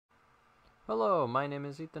Hello, my name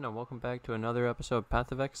is Ethan and welcome back to another episode of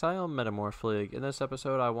Path of Exile Metamorph League. In this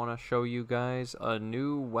episode I want to show you guys a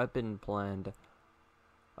new weapon planned.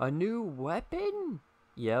 A new weapon?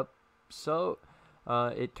 Yep. So,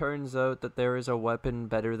 it turns out that there is a weapon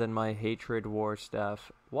better than my Hatred War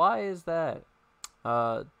Staff. Why is that?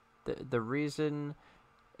 The reason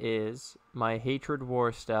is my Hatred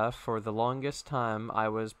War Staff, for the longest time, I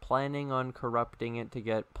was planning on corrupting it to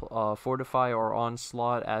get Fortify or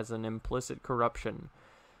Onslaught as an implicit corruption.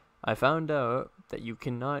 I found out that you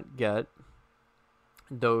cannot get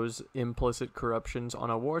those implicit corruptions on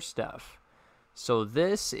a War Staff. So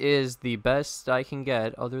this is the best I can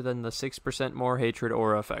get other than the 6% more Hatred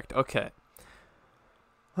Aura effect. Okay.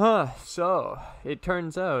 So it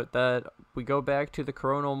turns out that we go back to the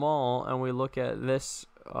Coronal Mall and we look at this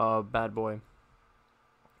bad boy.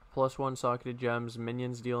 +1 socketed gems,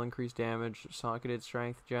 minions deal increased damage, socketed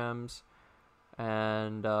strength gems,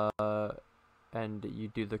 and you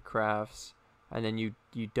do the crafts, and then you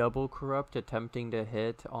double corrupt attempting to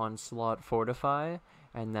hit Onslaught Fortify,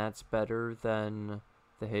 and that's better than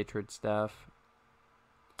the Hatred Staff.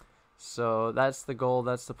 So that's the goal,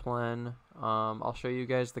 that's the plan. I'll show you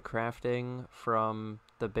guys the crafting from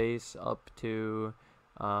the base up to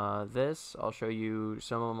this. I'll show you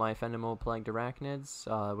some of my Fenimel Plagued Arachnids,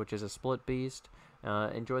 which is a split beast.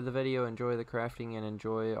 Enjoy the video, enjoy the crafting, and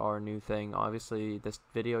enjoy our new thing. Obviously, this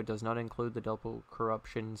video does not include the double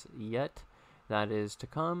corruptions yet. That is to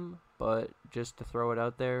come, but just to throw it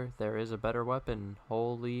out there, there is a better weapon.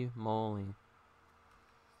 Holy moly.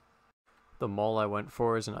 The maul I went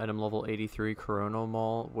for is an item level 83 Coronal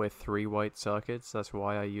Maul with 3 white sockets. That's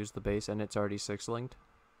why I used the base, and it's already 6 linked.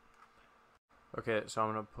 Okay, so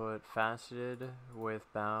I'm going to put Faceted with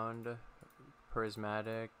Bound,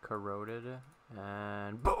 Prismatic, Corroded,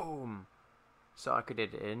 and boom!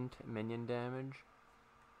 Socketed Int, minion damage.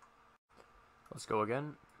 Let's go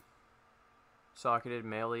again. Socketed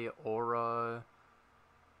Melee, Aura,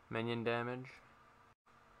 minion damage.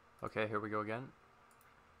 Okay, here we go again.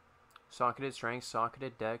 Socketed Strength,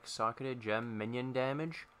 Socketed Dex, Socketed Gem, minion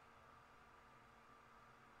damage.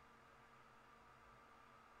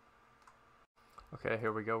 Okay,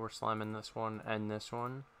 here we go. We're slamming this one and this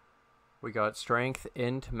one. We got Strength,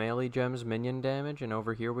 Int, Melee Gems, minion damage. And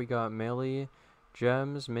over here we got Melee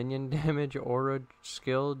Gems, minion damage, Aura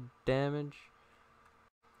Skill damage.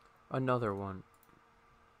 Another one.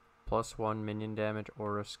 +1 minion damage,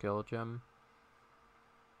 Aura Skill Gem.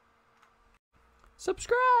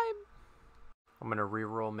 Subscribe! I'm going to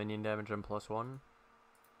reroll minion damage and +1.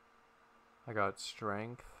 I got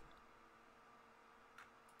Strength.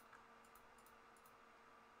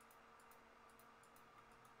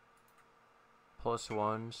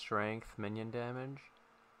 +1 strength minion damage.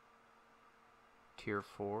 Tier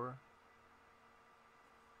 4.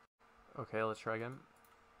 Okay, let's try again.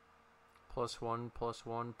 +1,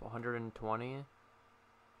 +1, 120.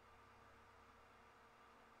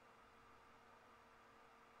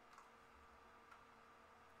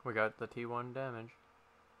 We got the T1 damage.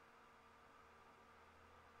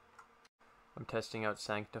 I'm testing out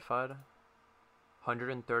Sanctified.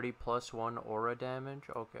 130 +1 aura damage.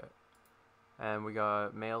 Okay. And we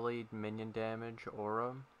got melee minion damage,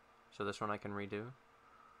 aura. So this one I can redo.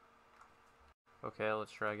 Okay,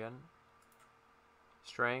 let's try again.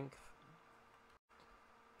 Strength.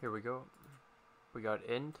 Here we go. We got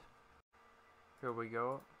int. Here we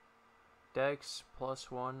go. Dex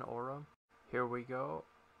 +1 aura. Here we go.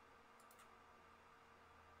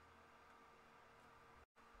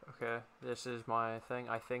 Okay, this is my thing.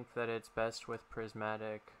 I think that it's best with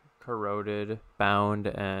Prismatic, Corroded, Bound,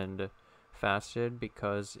 and Faceted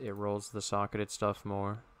because it rolls the socketed stuff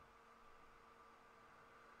more.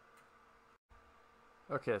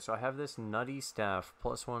 Okay, so I have this nutty staff,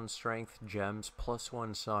 +1 strength gems,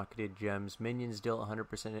 +1 socketed gems, minions deal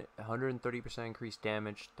 130% increased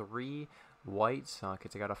damage, 3 white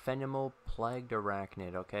sockets. I got a Fenimel Plagued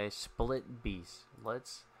Arachnid, okay? Split beast.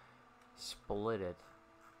 Let's split it.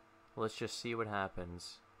 Let's just see what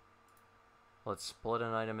happens. Let's split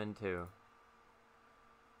an item in 2.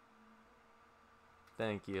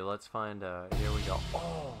 Thank you. Let's find out. Here we go.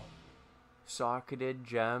 Oh! Socketed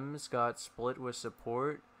gems got split with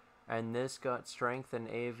support, and this got strength and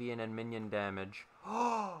avian and minion damage.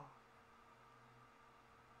 Oh!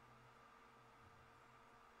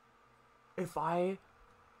 If I...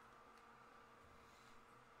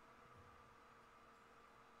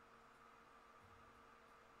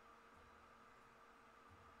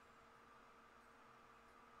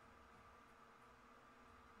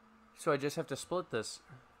 So I just have to split this.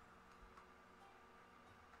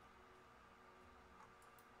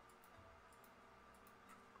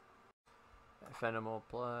 Phenomenal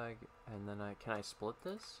Plague, and then can I split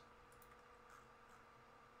this?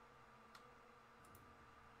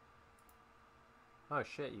 Oh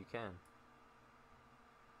shit, you can.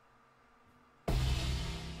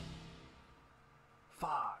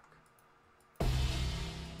 Fuck.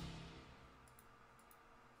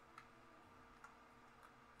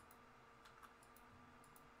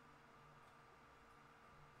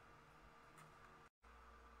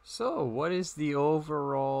 So, what is the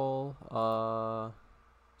overall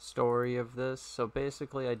story of this? So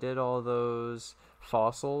basically I did all those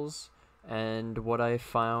fossils, and what I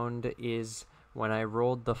found is when I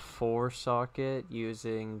rolled the 4 socket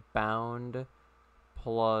using bound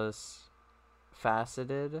plus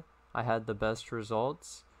faceted, I had the best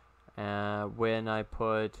results. When I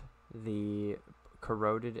put the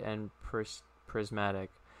corroded and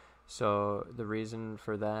prismatic. So the reason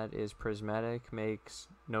for that is prismatic makes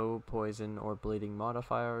no poison or bleeding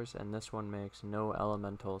modifiers, and this one makes no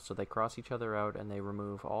elemental. So they cross each other out and they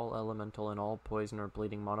remove all elemental and all poison or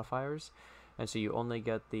bleeding modifiers. And so you only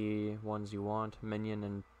get the ones you want, minion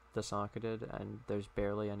and the socketed, and there's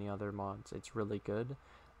barely any other mods. It's really good.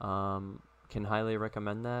 Can highly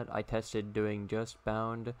recommend that. I tested doing just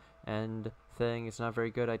bound and thing. It's not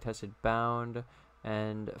very good. I tested bound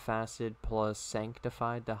and facet plus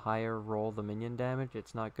sanctified to higher roll the minion damage.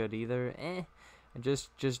 It's not good either.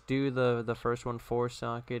 Just do the first one, 4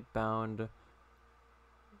 socket, bound,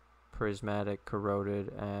 prismatic,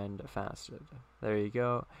 corroded, and faceted. There you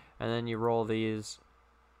go. And then you roll these.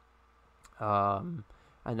 And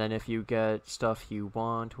then if you get stuff you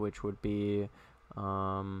want, which would be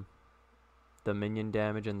the minion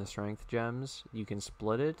damage and the strength gems, you can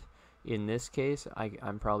split it. In this case,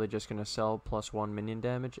 I'm probably just going to sell +1 minion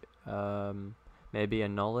damage, maybe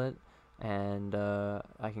annul it, and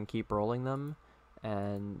I can keep rolling them,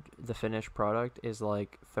 and the finished product is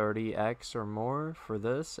like 30x or more for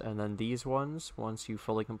this. And then these ones, once you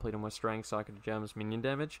fully complete them with strength, socket gems, minion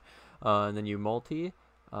damage, and then you multi,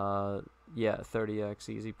 yeah, 30x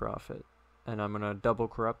easy profit. And I'm going to double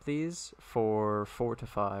corrupt these for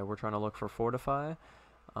Fortify. We're trying to look for Fortify.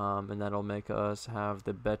 And that'll make us have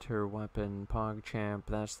the better weapon, PogChamp.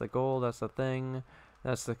 That's the goal, that's the thing,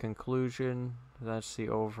 that's the conclusion, that's the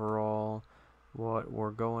overall what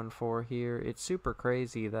we're going for here. It's super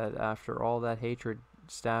crazy that after all that hatred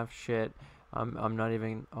staff shit, I'm not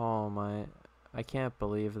even, oh my, I can't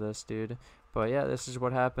believe this, dude. But yeah, this is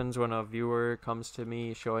what happens when a viewer comes to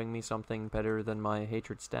me showing me something better than my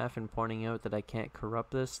hatred staff and pointing out that I can't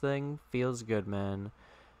corrupt this thing. Feels good, man.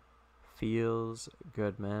 Feels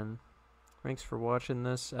good, man. Thanks for watching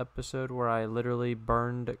this episode where I literally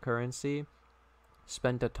burned currency,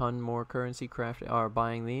 spent a ton more currency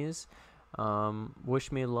buying these.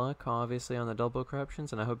 Wish me luck, obviously, on the double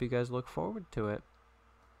corruptions, and I hope you guys look forward to it.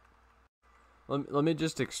 Let me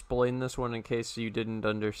just explain this one in case you didn't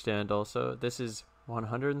understand also. This is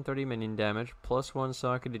 130 minion damage, +1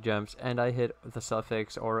 socketed gems, and I hit the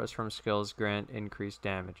suffix auras from skills grant increased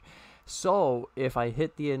damage. So, if I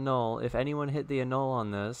hit the annul, if anyone hit the annul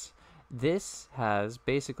on this, this has,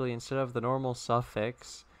 basically, instead of the normal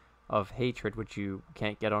suffix of hatred, which you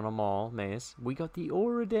can't get on a mall, mace, we got the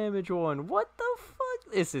aura damage one. What the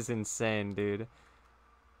fuck? This is insane, dude.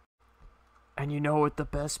 And you know what the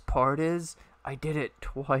best part is? I did it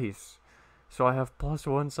twice. So I have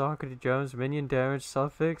 +1 socketed gems, minion damage,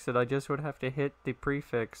 suffix, and I just would have to hit the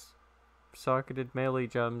prefix socketed melee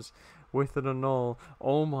gems with an annul.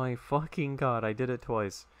 Oh my fucking god, I did it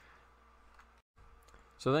twice.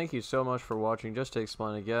 So thank you so much for watching. Just to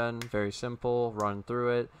explain again, very simple, run through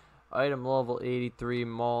it. Item level 83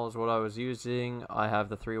 mall is what I was using. I have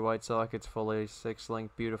the 3 white sockets, fully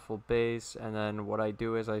 6-link, beautiful base, and then what I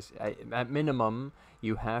do is I at minimum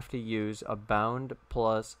you have to use a bound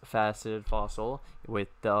plus faceted fossil with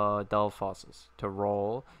dull fossils to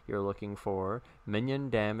roll. You're looking for minion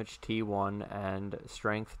damage T1 and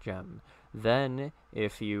strength gem. Then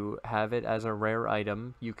if you have it as a rare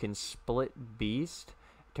item, you can split beast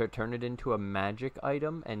to turn it into a magic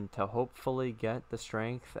item and to hopefully get the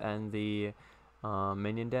strength and the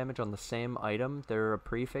minion damage on the same item. They're a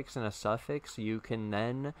prefix and a suffix. You can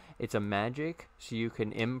then, it's a magic, so you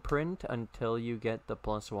can imprint until you get the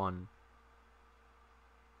 +1.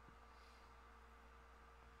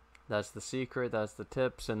 That's the secret, that's the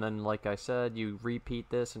tips, and then like I said, you repeat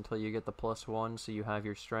this until you get the +1, so you have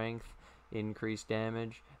your strength, increased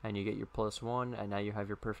damage, and you get your +1, and now you have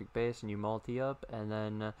your perfect base, and you multi up, and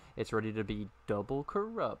then it's ready to be double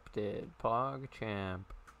corrupted. PogChamp.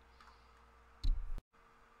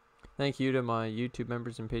 Thank you to my YouTube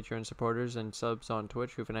members and Patreon supporters and subs on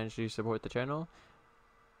Twitch who financially support the channel.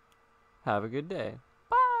 Have a good day.